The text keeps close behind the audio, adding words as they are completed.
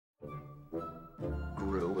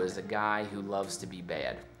was a guy who loves to be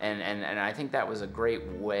bad. And I think that was a great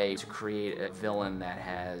way to create a villain that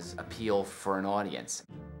has appeal for an audience.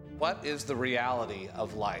 What is the reality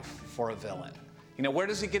of life for a villain? You know, where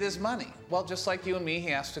does he get his money? Well, just like you and me, he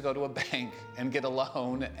has to go to a bank and get a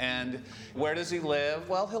loan. And where does he live?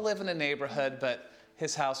 Well, he'll live in a neighborhood, but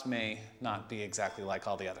his house may not be exactly like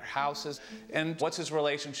all the other houses. And what's his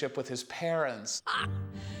relationship with his parents?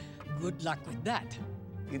 Good luck with that.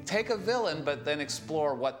 You take a villain, but then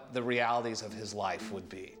explore what the realities of his life would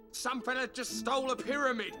be. Some fella just stole a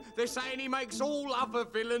pyramid. They're saying he makes all other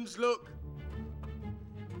villains look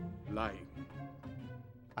lame.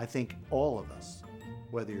 I think all of us,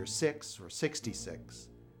 whether you're 6 or 66,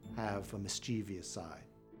 have a mischievous side.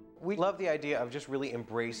 We love the idea of just really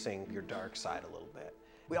embracing your dark side a little bit.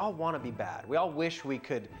 We all want to be bad. We all wish we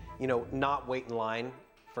could, not wait in line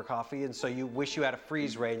for coffee, and so you wish you had a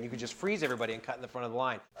freeze ray and you could just freeze everybody and cut in the front of the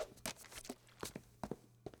line.